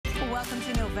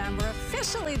welcome to November,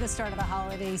 officially the start of the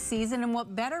holiday season. And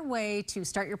what better way to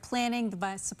start your planning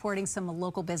by supporting some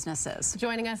local businesses?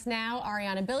 Joining us now,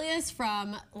 Arianna Billias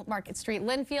from MarketStreet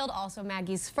Lynnfield, also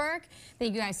Maggie Svirk.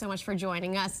 Thank you guys so much for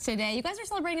joining us today. You guys are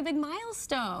celebrating a big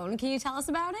milestone. Can you tell us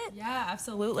about it? Yeah,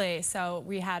 absolutely. So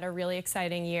we had a really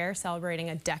exciting year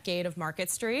celebrating a decade of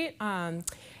MarketStreet.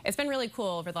 It's been really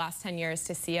cool over the last 10 years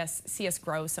to see us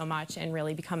grow so much and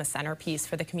really become a centerpiece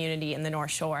for the community in the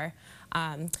North Shore.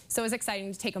 So it was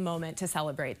exciting to take a moment to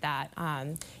celebrate that.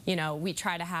 You know, we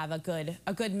try to have a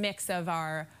good mix of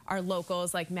our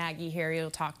locals, like Maggie here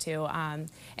you'll talk to,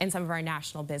 and some of our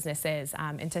national businesses,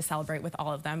 and to celebrate with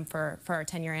all of them for our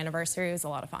 10-year anniversary was a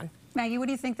lot of fun. Maggie, what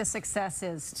do you think the success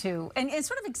is to, and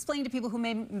sort of explain to people who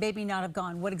may maybe not have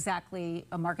gone what exactly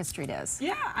a MarketStreet is?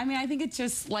 Yeah, I mean, I think it's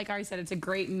just, like Ari said, it's a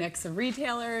great mix of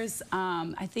retailers.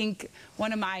 I think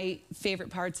one of my favorite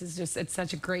parts is just it's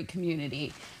such a great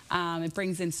community. It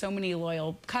brings in so many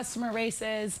loyal customer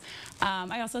bases.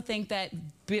 I also think that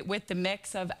with the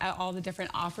mix of all the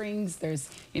different offerings, there's,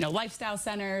 you know, lifestyle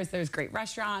centers, there's great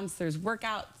restaurants, there's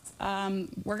workout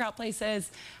places.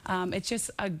 It's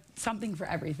just something for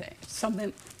everything,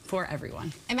 something for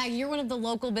everyone. And Maggie, you're one of the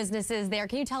local businesses there.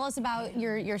 Can you tell us about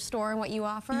your store and what you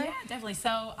offer? Yeah, definitely.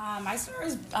 So my store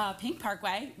is Pink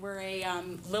Parkway. We're a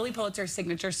Lilly Pulitzer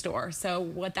signature store. So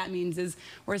what that means is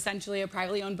we're essentially a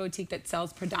privately owned boutique that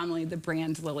sells predominantly the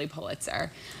brand Lilly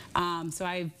Pulitzer. So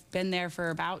I've been there for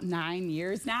about 9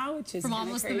 years now, which is from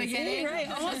almost crazy. The beginning. Right,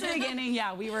 almost the beginning.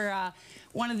 Yeah, we were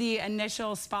one of the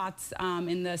initial spots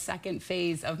in the second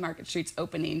phase of MarketStreet's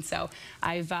opening. So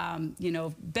I've you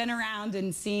know, been around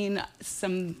and seen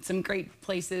some great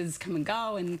places come and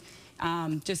go,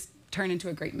 and just turn into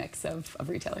a great mix of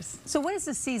retailers. So what does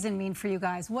the season mean for you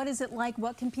guys? What is it like?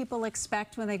 What can people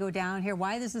expect when they go down here?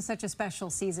 Why this is such a special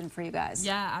season for you guys?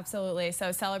 Yeah, absolutely.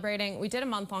 So celebrating, we did a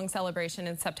month-long celebration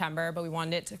in September, but we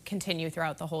wanted it to continue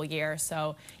throughout the whole year.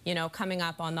 So, you know, coming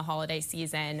up on the holiday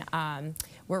season,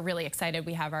 we're really excited.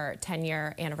 We have our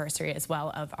 10-year anniversary as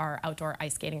well of our outdoor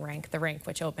ice skating rink, the rink,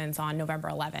 which opens on November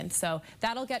 11th. So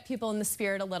that'll get people in the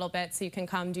spirit a little bit, so you can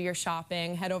come do your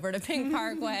shopping, head over to Pink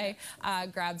Parkway,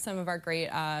 grab some of our great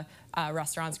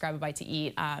restaurants, grab a bite to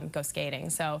eat, go skating.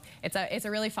 So it's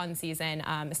a really fun season,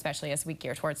 especially as we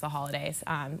gear towards the holidays.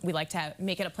 We like to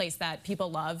make it a place that people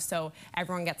love, so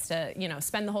everyone gets to, you know,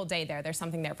 spend the whole day there. There's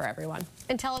something there for everyone.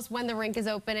 And tell us when the rink is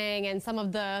opening and some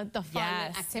of the fun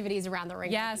activities around the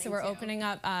rink. Yeah, so we're opening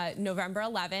up November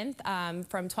 11th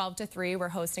from 12 to 3. We're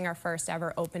hosting our first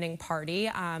ever opening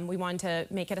party. We wanted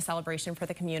to make it a celebration for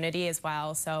the community as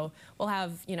well. So we'll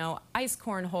have, you know, ice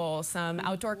cornhole, some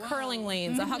outdoor curling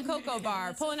lanes, a hot cocoa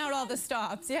bar, pulling out all the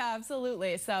stops. Yeah,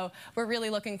 absolutely. So we're really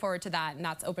looking forward to that, and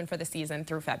that's open for the season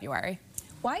through February.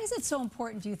 Why is it so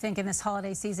important, do you think, in this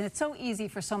holiday season? It's so easy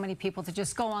for so many people to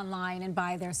just go online and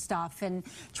buy their stuff and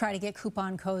try to get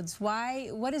coupon codes.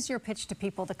 What is your pitch to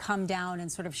people to come down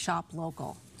and sort of shop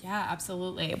local? Yeah,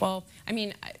 absolutely. Well, I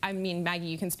mean, Maggie,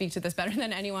 you can speak to this better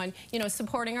than anyone. You know,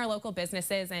 supporting our local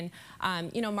businesses, and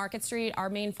you know, MarketStreet, our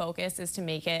main focus is to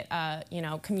make it a, you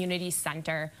know, community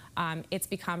center. It's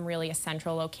become really a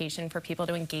central location for people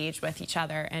to engage with each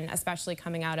other, and especially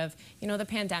coming out of, you know, the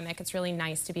pandemic, it's really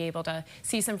nice to be able to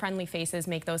see some friendly faces,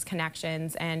 make those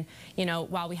connections, and, you know,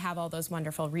 while we have all those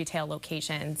wonderful retail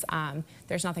locations,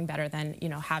 there's nothing better than, you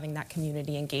know, having that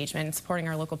community engagement and supporting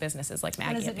our local businesses like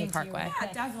Maggie at Pink Parkway.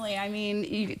 Yeah, definitely. I mean,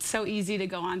 it's so easy to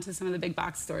go onto some of the big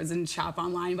box stores and shop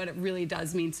online, but it really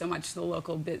does mean so much to the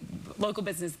local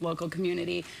business, local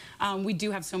community. We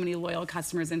do have so many loyal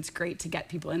customers, and it's great to get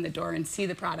people in the door and see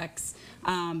the products,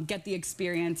 get the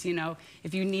experience. You know,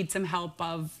 if you need some help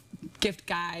of gift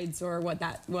guides or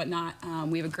whatnot,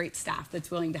 we have a great staff that's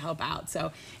willing to help out.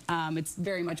 So it's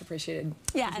very much appreciated.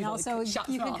 Yeah, and also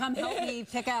you can come help me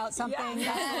pick out something.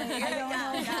 Yeah. I don't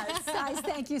know. Guys,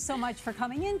 thank you so much for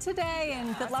coming in today,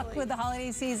 and good luck with the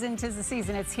holiday season. 'Tis the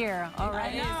season. It's here. All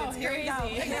right. It's crazy.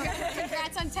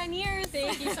 Congrats on 10 years.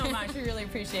 Thank you so much. We really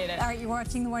appreciate it. All right, you're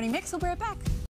watching The Morning Mix. We'll be right back.